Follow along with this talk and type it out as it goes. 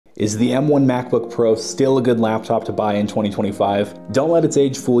Is the M1 MacBook Pro still a good laptop to buy in 2025? Don't let its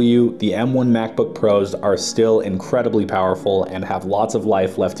age fool you. The M1 MacBook Pros are still incredibly powerful and have lots of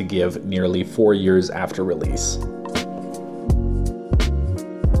life left to give nearly 4 years after release.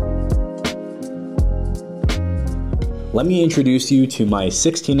 Let me introduce you to my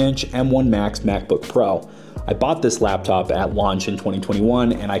 16-inch M1 Max MacBook Pro. I bought this laptop at launch in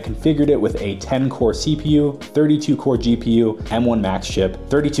 2021 and I configured it with a 10-core CPU, 32-core GPU, M1 Max chip,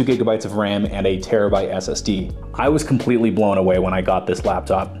 32 gigabytes of RAM, and a terabyte SSD. I was completely blown away when I got this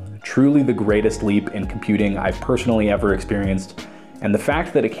laptop. Truly the greatest leap in computing I've personally ever experienced. And the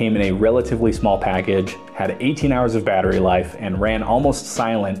fact that it came in a relatively small package, had 18 hours of battery life, and ran almost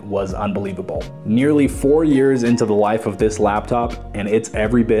silent was unbelievable. Nearly 4 years into the life of this laptop, and it's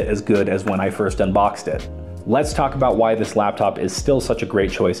every bit as good as when I first unboxed it. Let's talk about why this laptop is still such a great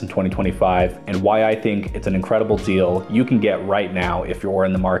choice in 2025 and why I think it's an incredible deal you can get right now if you're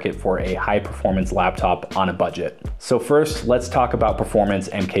in the market for a high performance laptop on a budget. So first, let's talk about performance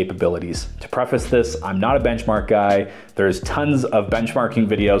and capabilities. To preface this, I'm not a benchmark guy. There's tons of benchmarking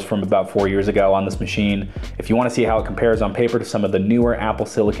videos from about 4 years ago on this machine. If you want to see how it compares on paper to some of the newer Apple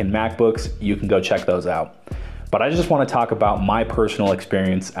Silicon MacBooks, you can go check those out. But I just want to talk about my personal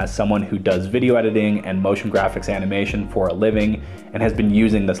experience as someone who does video editing and motion graphics animation for a living and has been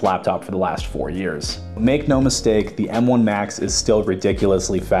using this laptop for the last 4 years. Make no mistake, the M1 Max is still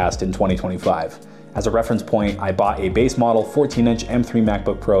ridiculously fast in 2025. As a reference point, I bought a base model 14-inch M3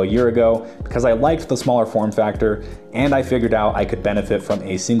 MacBook Pro a year ago because I liked the smaller form factor and I figured out I could benefit from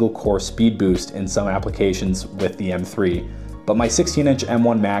a single core speed boost in some applications with the M3. But my 16-inch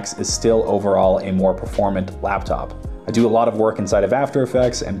M1 Max is still overall a more performant laptop. I do a lot of work inside of After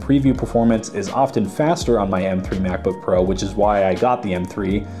Effects and preview performance is often faster on my M3 MacBook Pro, which is why I got the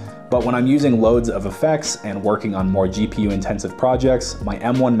M3. But when I'm using loads of effects and working on more GPU intensive projects, my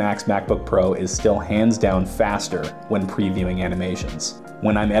M1 Max MacBook Pro is still hands down faster when previewing animations.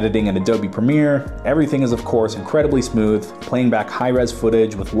 When I'm editing in Adobe Premiere, everything is of course incredibly smooth, playing back high-res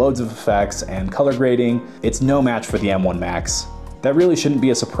footage with loads of effects and color grading. It's no match for the M1 Max. That really shouldn't be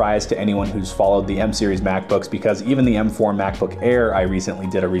a surprise to anyone who's followed the M series MacBooks because even the M4 MacBook Air I recently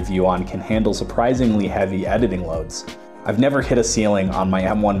did a review on can handle surprisingly heavy editing loads. I've never hit a ceiling on my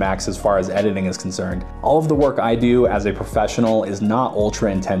M1 Max as far as editing is concerned. All of the work I do as a professional is not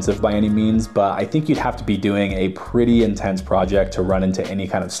ultra intensive by any means, but I think you'd have to be doing a pretty intense project to run into any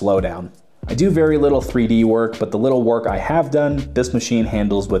kind of slowdown. I do very little 3D work, but the little work I have done, this machine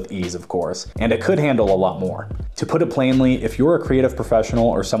handles with ease, of course, and it could handle a lot more. To put it plainly, if you're a creative professional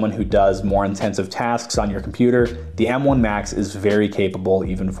or someone who does more intensive tasks on your computer, the M1 Max is very capable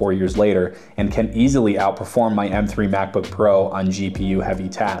even 4 years later and can easily outperform my M3 MacBook Pro on GPU-heavy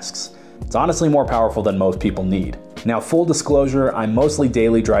tasks. It's honestly more powerful than most people need. Now, full disclosure, I'm mostly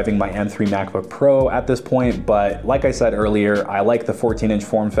daily driving my M3 MacBook Pro at this point, but like I said earlier, I like the 14-inch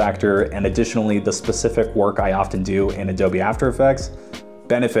form factor, and additionally, the specific work I often do in Adobe After Effects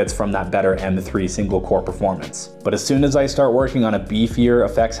benefits from that better M3 single-core performance. But as soon as I start working on a beefier,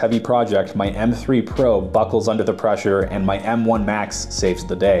 effects-heavy project, my M3 Pro buckles under the pressure and my M1 Max saves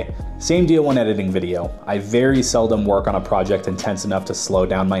the day. Same deal when editing video. I very seldom work on a project intense enough to slow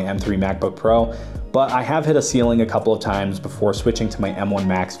down my M3 MacBook Pro, but I have hit a ceiling a couple of times before switching to my M1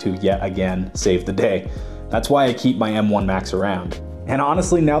 Max to yet again save the day. That's why I keep my M1 Max around. And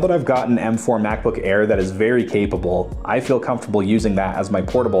honestly, now that I've got an M4 MacBook Air that is very capable, I feel comfortable using that as my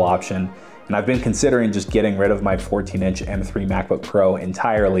portable option, and I've been considering just getting rid of my 14-inch M3 MacBook Pro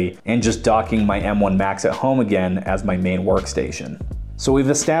entirely and just docking my M1 Max at home again as my main workstation. So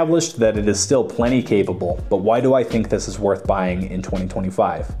we've established that it is still plenty capable, but why do I think this is worth buying in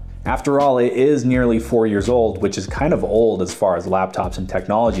 2025? After all, it is nearly 4 years old, which is kind of old as far as laptops and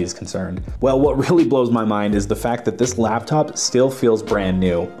technology is concerned. Well, what really blows my mind is the fact that this laptop still feels brand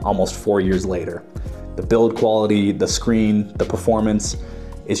new almost 4 years later. The build quality, the screen, the performance,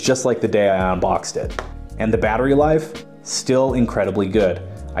 it's just like the day I unboxed it. And the battery life, still incredibly good.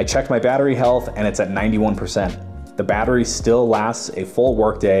 I checked my battery health and it's at 91%. The battery still lasts a full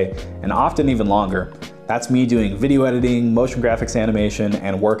workday and often even longer. That's me doing video editing, motion graphics animation,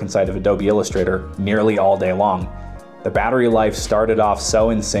 and work inside of Adobe Illustrator nearly all day long. The battery life started off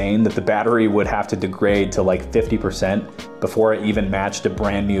so insane that the battery would have to degrade to like 50% before it even matched a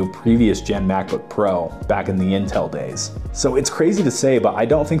brand new previous gen MacBook Pro back in the Intel days. So it's crazy to say, but I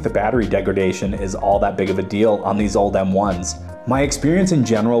don't think the battery degradation is all that big of a deal on these old M1s. My experience in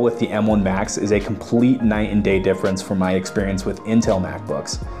general with the M1 Max is a complete night and day difference from my experience with Intel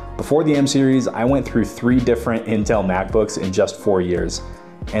MacBooks. Before the M series, I went through 3 different Intel MacBooks in just 4 years,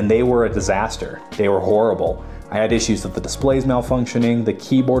 and they were a disaster. They were horrible. I had issues with the displays malfunctioning, the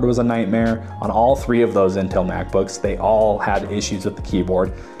keyboard was a nightmare. On all 3 of those Intel MacBooks, they all had issues with the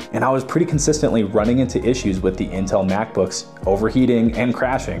keyboard, and I was pretty consistently running into issues with the Intel MacBooks overheating and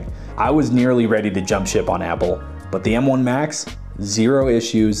crashing. I was nearly ready to jump ship on Apple, but the M1 Max, 0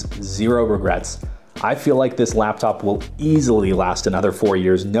 issues, 0 regrets. I feel like this laptop will easily last another 4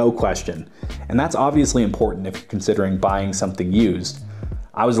 years, no question. And that's obviously important if you're considering buying something used.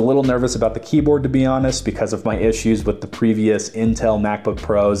 I was a little nervous about the keyboard, to be honest, because of my issues with the previous Intel MacBook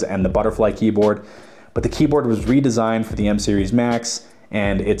Pros and the butterfly keyboard, but the keyboard was redesigned for the M Series Max,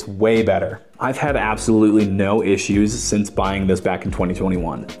 and it's way better. I've had absolutely no issues since buying this back in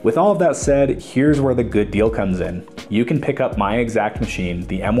 2021. With all of that said, here's where the good deal comes in. You can pick up my exact machine,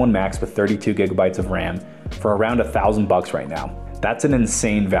 the M1 Max with 32 gigabytes of RAM, for around $1,000 right now. That's an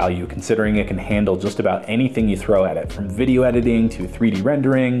insane value considering it can handle just about anything you throw at it, from video editing to 3D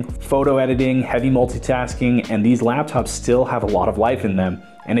rendering, photo editing, heavy multitasking, and these laptops still have a lot of life in them.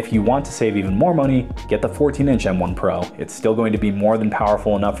 And if you want to save even more money, get the 14-inch M1 Pro. It's still going to be more than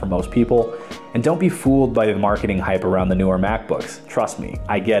powerful enough for most people. And don't be fooled by the marketing hype around the newer MacBooks. Trust me,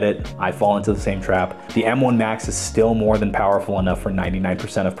 I get it. I fall into the same trap. The M1 Max is still more than powerful enough for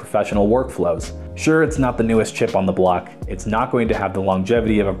 99% of professional workflows. Sure, it's not the newest chip on the block. It's not going to have the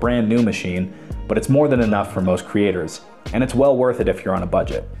longevity of a brand new machine, but it's more than enough for most creators. And it's well worth it if you're on a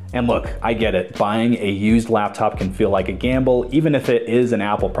budget. And look, I get it, buying a used laptop can feel like a gamble, even if it is an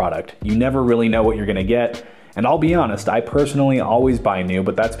Apple product. You never really know what you're gonna get. And I'll be honest, I personally always buy new,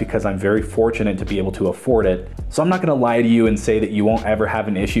 but that's because I'm very fortunate to be able to afford it. So I'm not gonna lie to you and say that you won't ever have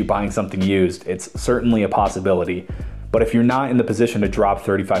an issue buying something used. It's certainly a possibility. But if you're not in the position to drop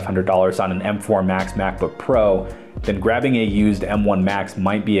 $3,500 on an M4 Max MacBook Pro, then grabbing a used M1 Max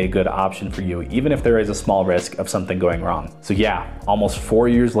might be a good option for you, even if there is a small risk of something going wrong. So yeah, almost 4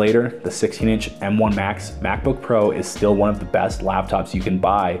 years later, the 16-inch M1 Max MacBook Pro is still one of the best laptops you can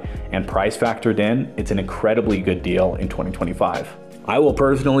buy, and price factored in, it's an incredibly good deal in 2025. I will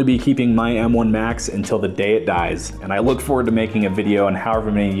personally be keeping my M1 Max until the day it dies, and I look forward to making a video in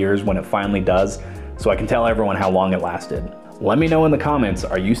however many years when it finally does, so I can tell everyone how long it lasted. Let me know in the comments,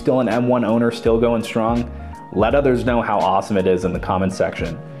 are you still an M1 owner, still going strong? Let others know how awesome it is in the comments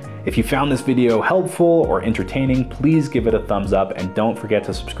section. If you found this video helpful or entertaining, please give it a thumbs up and don't forget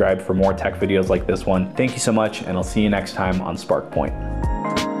to subscribe for more tech videos like this one. Thank you so much, and I'll see you next time on SparkPoint.